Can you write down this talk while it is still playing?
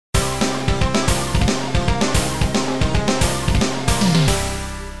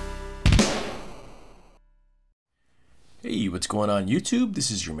what's going on YouTube?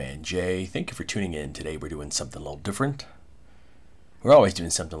 This is your man Jay. Thank you for tuning in. Today we're doing something a little different. We're always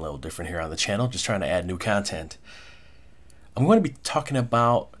doing something a little different here on the channel, just trying to add new content. I'm going to be talking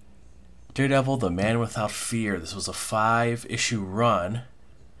about Daredevil, the Man Without Fear. This was a 5-issue run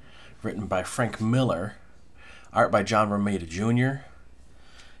written by Frank Miller, art by John Romita Jr.,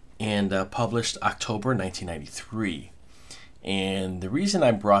 and published October 1993. And the reason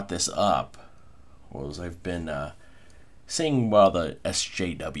I brought this up was I've been seeing all the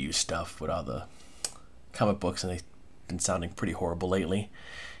SJW stuff with all the comic books, and they've been sounding pretty horrible lately.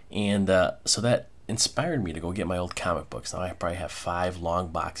 And so that inspired me to go get my old comic books. Now I probably have 5 long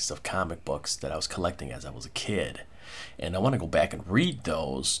boxes of comic books that I was collecting as I was a kid. And I want to go back and read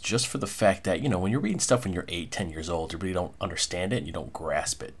those just for the fact that, you know, when you're reading stuff when you're 8, 10 years old, you really don't understand it and you don't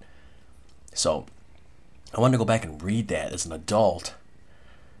grasp it. So I wanted to go back and read that as an adult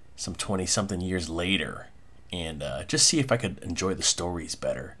some 20-something years later and just see if I could enjoy the stories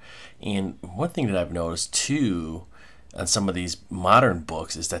better. And one thing that I've noticed too on some of these modern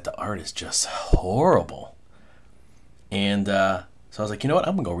books is that the art is just horrible. And so I was like, you know what,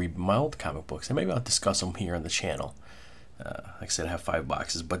 I'm going to go read my old comic books and maybe I'll discuss them here on the channel. Like I said, I have 5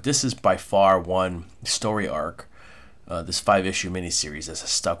 boxes, but this is by far one story arc, this 5-issue miniseries that has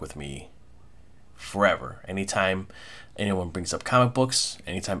stuck with me forever. Anytime anyone brings up comic books,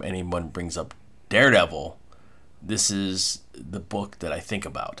 anytime anyone brings up Daredevil, this is the book that I think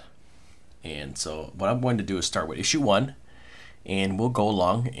about. And so what I'm going to do is start with issue 1, and we'll go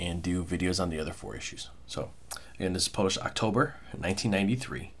along and do videos on the other 4 issues. So again, this is published October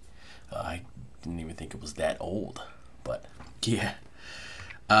 1993. I didn't even think it was that old, but yeah.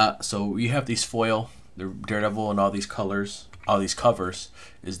 So you have these foil, the Daredevil, and all these colors, all these covers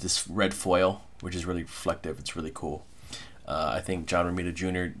is this red foil, which is really reflective. It's really cool. I think John Romita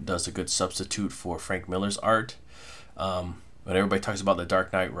Jr. does a good substitute for Frank Miller's art. When everybody talks about The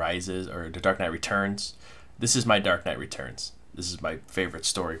Dark Knight Rises or The Dark Knight Returns, this is my Dark Knight Returns. This is my favorite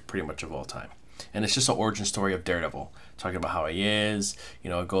story pretty much of all time. And it's just an origin story of Daredevil, talking about how he is. You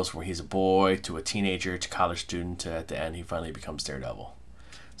know, it goes from he's a boy to a teenager to college student to at the end he finally becomes Daredevil.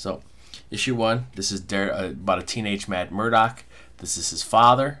 So issue 1, this is about a teenage Matt Murdock. This is his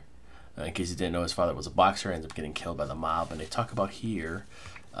father. In case you didn't know, his father was a boxer, ends up getting killed by the mob. And they talk about here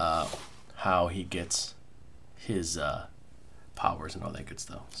how he gets his powers and all that good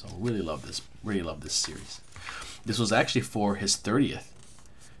stuff. So really love this. Really love this series. This was actually for his 30th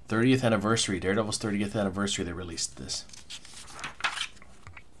anniversary, Daredevil's 30th anniversary. They released this.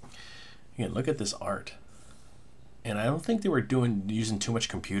 Again, look at this art. And I don't think they were using too much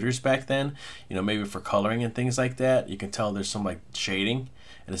computers back then. You know, maybe for coloring and things like that. You can tell there's some like shading,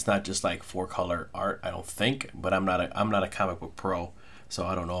 and it's not just like 4-color art. I don't think, but I'm not a comic book pro, so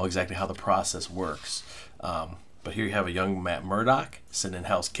I don't know exactly how the process works. But here you have a young Matt Murdock sitting in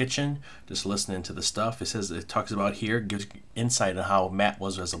Hell's Kitchen, just listening to the stuff. It talks about here, gives insight on how Matt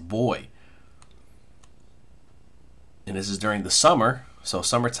was as a boy. And this is during the summer. So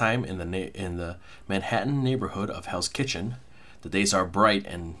summertime in the Manhattan neighborhood of Hell's Kitchen. The days are bright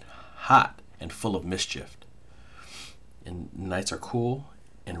and hot and full of mischief. And nights are cool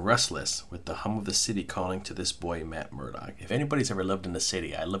and restless, with the hum of the city calling to this boy Matt Murdock. If anybody's ever lived in the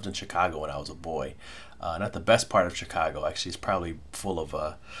city, I lived in Chicago when I was a boy. Not the best part of Chicago, actually. It's probably full of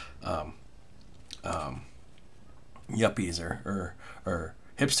yuppies or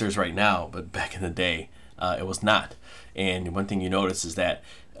hipsters right now, but back in the day, it was not. And one thing you notice is that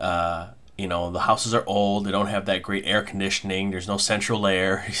you know, the houses are old. They don't have that great air conditioning. There's no central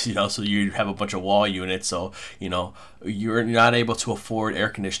air, you know, so you have a bunch of wall units. So, you know, you're not able to afford air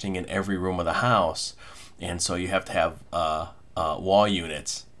conditioning in every room of the house. And so you have to have wall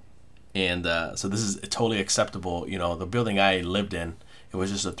units. And so this is totally acceptable. You know, the building I lived in, it was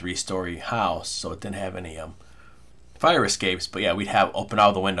just a 3-story house, so it didn't have any fire escapes. But yeah, we'd have open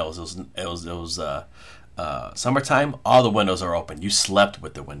all the windows. It was summertime, all the windows are open. You slept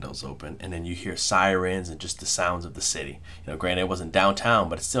with the windows open, and then you hear sirens and just the sounds of the city. You know, granted, it wasn't downtown,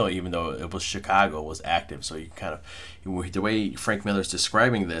 but still, even though it was Chicago, it was active. So you kind of, the way Frank Miller's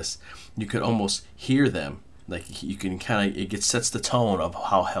describing this, you could almost hear them. Like you can kind of, it sets the tone of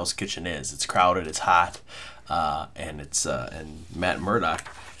how Hell's Kitchen is. It's crowded, it's hot, and it's and Matt Murdock,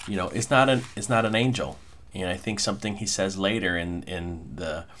 you know, it's not an angel. And I think something he says later in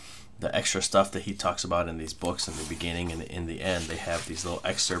the extra stuff that he talks about in these books in the beginning and in the end, they have these little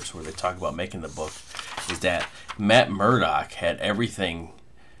excerpts where they talk about making the book, is that Matt Murdock had everything,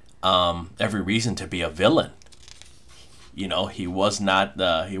 every reason to be a villain. You know, he was not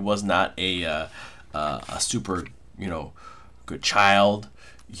a super, you know, good child.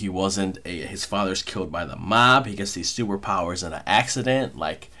 he wasn't his father's killed by the mob. He gets these superpowers in an accident.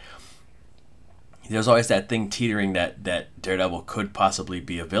 Like, there's always that thing teetering that Daredevil could possibly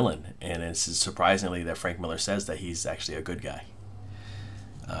be a villain, and it's surprisingly that Frank Miller says that he's actually a good guy.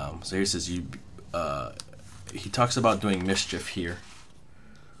 So here it says he talks about doing mischief here.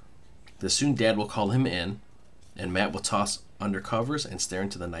 Soon Dad will call him in, and Matt will toss under covers and stare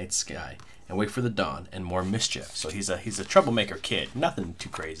into the night sky and wait for the dawn and more mischief. So he's a troublemaker kid, nothing too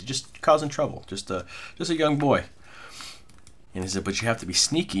crazy, just causing trouble, just a young boy. And he said, but you have to be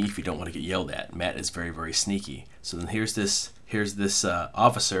sneaky if you don't want to get yelled at. Matt is very, very sneaky. So then here's this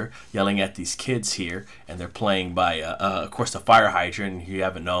officer yelling at these kids here, and they're playing by, of course, the fire hydrant. If you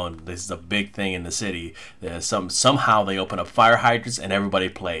haven't known, this is a big thing in the city. Somehow they open up fire hydrants and everybody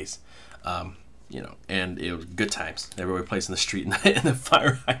plays. And it was good times. Everybody plays in the street in the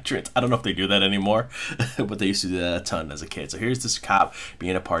fire hydrant. I don't know if they do that anymore, but they used to do that a ton as a kid. So here's this cop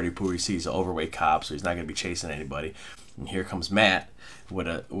being a party pooper. He sees an overweight cop, so he's not going to be chasing anybody. And here comes Matt with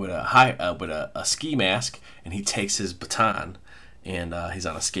a ski mask, and he takes his baton, and he's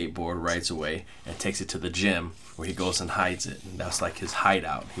on a skateboard, rides away, and takes it to the gym where he goes and hides it. And that's like his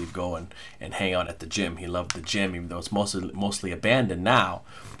hideout. He'd go and hang out at the gym. He loved the gym, even though it's mostly abandoned now.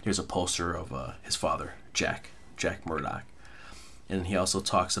 Here's a poster of his father, Jack Murdock. And he also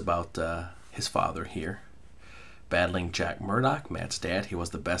talks about his father here. Battling Jack Murdock, Matt's dad. He was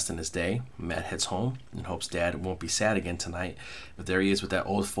the best in his day. Matt heads home and hopes Dad won't be sad again tonight. But there he is with that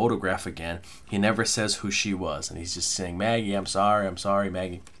old photograph again. He never says who she was, and he's just saying, Maggie, I'm sorry,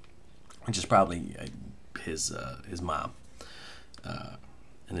 Maggie. Which is probably his mom. And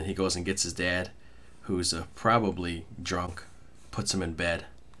then he goes and gets his dad, who's probably drunk, puts him in bed.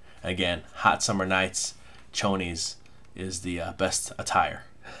 Again, hot summer nights, chonies is the best attire.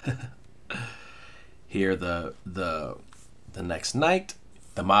 Here, the next night,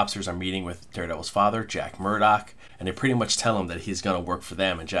 the mobsters are meeting with Daredevil's father, Jack Murdock, and they pretty much tell him that he's going to work for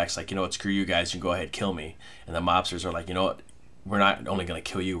them. And Jack's like, you know what, screw you guys, you go ahead, kill me. And the mobsters are like, you know what, we're not only going to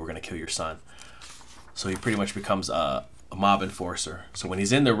kill you, we're going to kill your son. So he pretty much becomes a mob enforcer. So when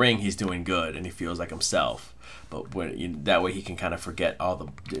he's in the ring, he's doing good, and he feels like himself. But that way he can kind of forget all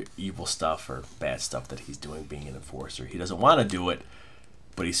the evil stuff or bad stuff that he's doing being an enforcer. He doesn't want to do it,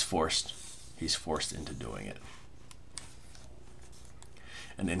 but he's forced. He's forced into doing it.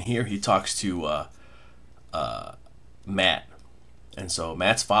 And then here he talks to Matt. And so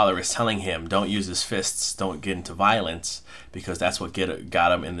Matt's father is telling him, don't use his fists, don't get into violence, because that's what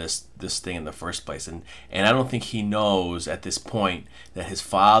got him in this thing in the first place. And I don't think he knows at this point that his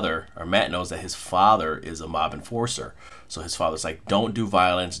father, or Matt knows that his father is a mob enforcer. So his father's like, don't do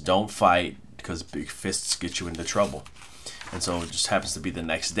violence, don't fight, because big fists get you into trouble. And so it just happens to be the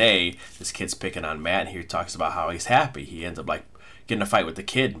next day, this kid's picking on Matt, and here he talks about how he's happy. He ends up like getting in a fight with the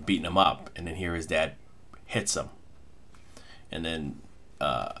kid and beating him up. And then here his dad hits him. And then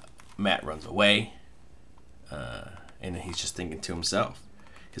Matt runs away. And then he's just thinking to himself.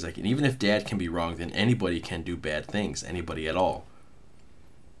 He's like, and even if Dad can be wrong, then anybody can do bad things. Anybody at all.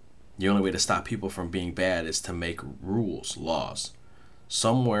 The only way to stop people from being bad is to make rules, laws.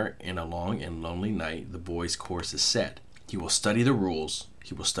 Somewhere in a long and lonely night, the boy's course is set. He will study the rules.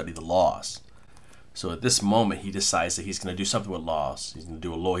 He will study the laws. So at this moment, he decides that he's going to do something with laws. He's going to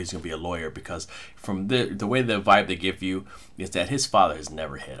do a law. He's going to be a lawyer, because from the way the vibe they give you is that his father has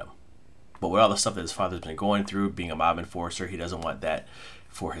never hit him. But with all the stuff that his father's been going through, being a mob enforcer, he doesn't want that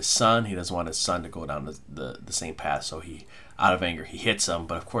for his son. He doesn't want his son to go down the same path. So he, out of anger, he hits him.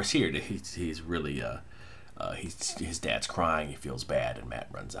 But of course, here he's really his dad's crying. He feels bad, and Matt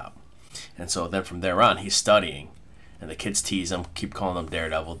runs out. And so then from there on, he's studying. And the kids tease him, keep calling him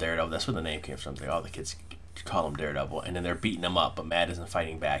Daredevil. That's where the name came from. All the kids call him Daredevil. And then they're beating him up, but Matt isn't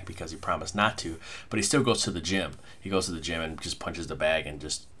fighting back because he promised not to. But he still goes to the gym. He goes to the gym and just punches the bag and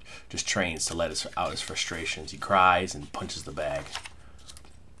just trains to let out his frustrations. He cries and punches the bag.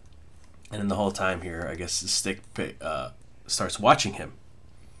 And then the whole time here, I guess the stick starts watching him.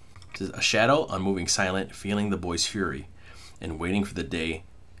 It says, a shadow, unmoving, silent, feeling the boy's fury, and waiting for the day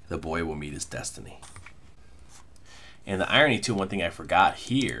the boy will meet his destiny. And the irony, too, one thing I forgot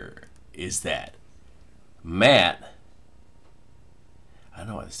here is that Matt, I don't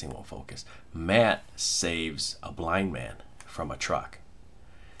know why this thing won't focus, Matt saves a blind man from a truck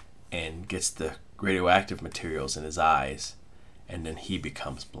and gets the radioactive materials in his eyes, and then he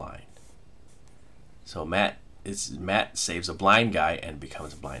becomes blind. So Matt saves a blind guy and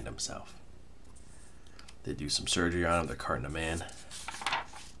becomes blind himself. They do some surgery on him, they're carting him in.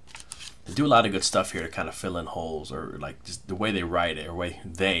 They do a lot of good stuff here to kind of fill in holes, or like just the way they write it, or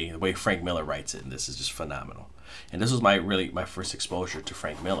the way Frank Miller writes it, and this is just phenomenal. And this was my first exposure to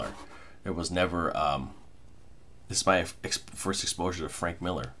Frank Miller. There was never this is my first exposure to Frank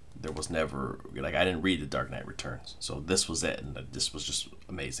Miller. There was never, like, I didn't read The Dark Knight Returns, so this was it, and this was just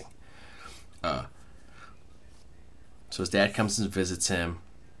amazing. So his dad comes and visits him,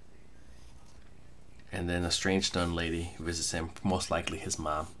 and then a strange stun lady visits him, most likely his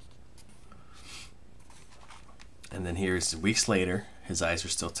mom. And then here's weeks later, his eyes are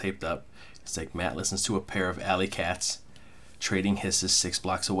still taped up. It's like Matt listens to a pair of alley cats trading hisses 6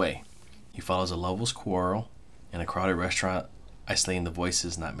 blocks away. He follows a loveless quarrel in a crowded restaurant, isolating the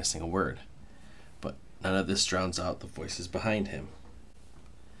voices, not missing a word. But none of this drowns out the voices behind him.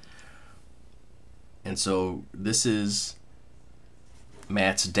 And so this is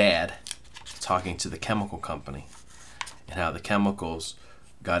Matt's dad talking to the chemical company, and how the chemicals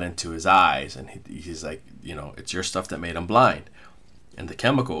got into his eyes, and he's like, you know, it's your stuff that made him blind. And the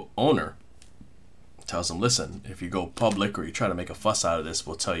chemical owner tells him, listen, if you go public or you try to make a fuss out of this,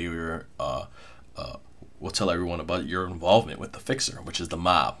 we'll tell you we'll tell everyone about your involvement with the Fixer, which is the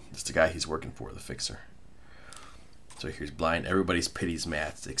mob. It's the guy he's working for, the Fixer. So he's blind. Everybody's pities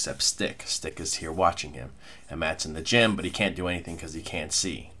Matt except Stick. Stick is here watching him, and Matt's in the gym, but he can't do anything because he can't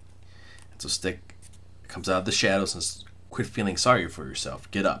see. And so Stick comes out of the shadows and says, quit feeling sorry for yourself.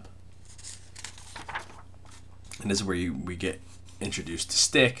 Get up. And this is where we get introduced to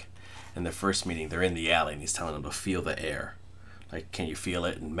Stick. In their first meeting, they're in the alley, and he's telling them to feel the air. Like, can you feel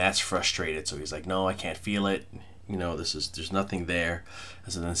it? And Matt's frustrated, so he's like, no, I can't feel it. You know, there's nothing there.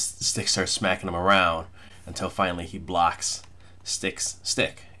 And so then Stick starts smacking him around until finally he blocks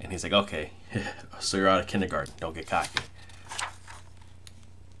Stick. And he's like, okay, so you're out of kindergarten. Don't get cocky.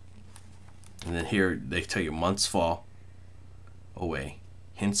 And then here they tell you months fall away.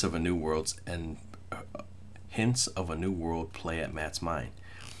 Hints of a new world play at Matt's mind.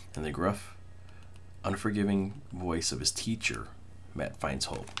 And the gruff, unforgiving voice of his teacher, Matt finds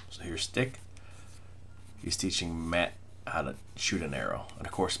hope. So here's Stick. He's teaching Matt how to shoot an arrow. And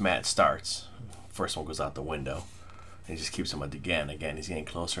of course Matt starts. First one goes out the window. And he just keeps him again. He's getting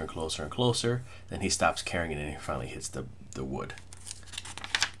closer and closer and closer. Then he stops carrying it and he finally hits the wood.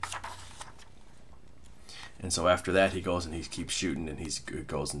 And so after that he goes and he keeps shooting, and he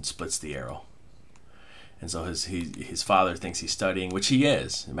goes and splits the arrow. And so his father thinks he's studying, which he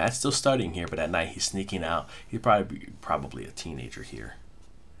is. Matt's still studying here, but at night he's sneaking out. He's probably a teenager here.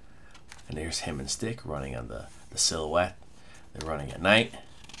 And there's him and Stick running on the silhouette. They're running at night.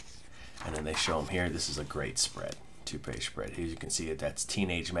 And then they show him here. This is a great spread, 2-page spread. Here you can see it. That's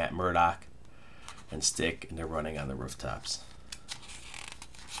teenage Matt Murdock and Stick, and they're running on the rooftops.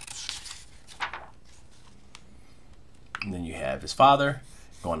 And then you have his father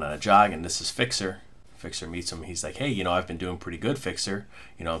going on a jog, and this is Fixer. Fixer meets him. He's like, hey, you know, I've been doing pretty good, Fixer.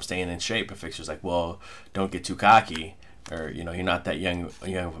 You know, I'm staying in shape. And Fixer's like, well, don't get too cocky, or, you know, you're not that young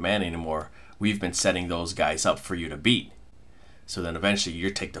of a man anymore. We've been setting those guys up for you to beat. So then eventually you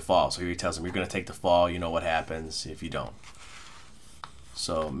take the fall. So he tells him, you're going to take the fall. You know what happens if you don't.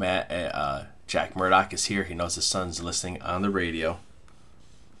 So Jack Murdock is here. He knows his son's listening on the radio.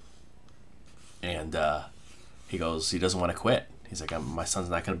 And he goes, he doesn't want to quit. He's like, my son's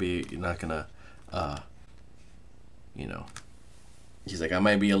not going to be, you're not going to, you know, he's like, I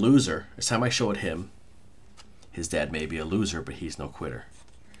might be a loser. This time I showed him, his dad may be a loser, but he's no quitter.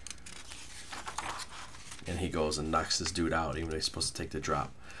 And he goes and knocks this dude out, even though he's supposed to take the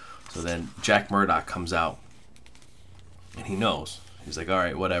drop. So then Jack Murdock comes out, and he knows. He's like, all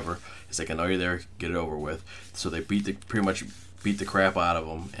right, whatever. He's like, I know you're there. Get it over with. So they pretty much beat the crap out of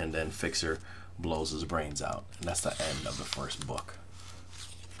him, and then Fixer blows his brains out. And that's the end of the first book.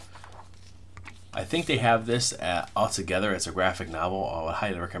 I think they have this all together as a graphic novel. I would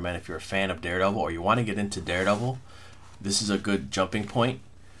highly recommend, if you're a fan of Daredevil or you want to get into Daredevil, this is a good jumping point.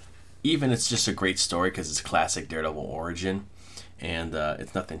 Even it's just a great story because it's a classic Daredevil origin, and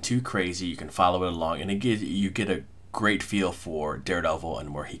it's nothing too crazy. You can follow it along, and you get a great feel for Daredevil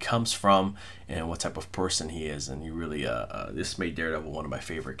and where he comes from and what type of person he is. And you really, this made Daredevil one of my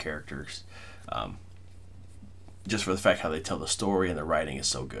favorite characters. Just for the fact how they tell the story, and the writing is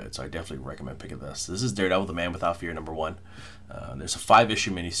so good. So I definitely recommend picking this. This is Daredevil, The Man Without Fear, #1. There's a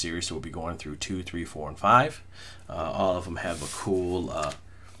 5-issue miniseries, so we'll be going through 2, 3, 4, and 5. All of them have a cool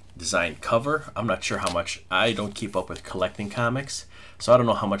designed cover. I'm not sure how much. I don't keep up with collecting comics, so I don't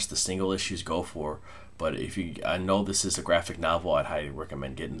know how much the single issues go for. But I know this is a graphic novel, I'd highly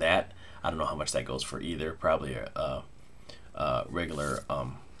recommend getting that. I don't know how much that goes for either. Probably a regular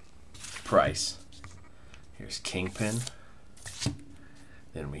price. Here's Kingpin.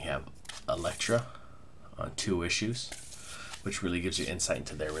 Then we have Elektra on 2 issues, which really gives you insight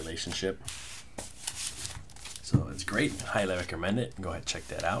into their relationship. So it's great. Highly recommend it. Go ahead and check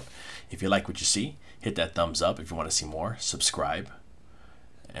that out. If you like what you see, hit that thumbs up. If you want to see more, subscribe.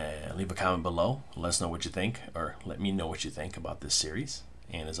 And leave a comment below. Let us know what you think, or let me know what you think about this series.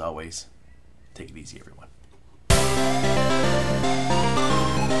 And as always, take it easy, everyone.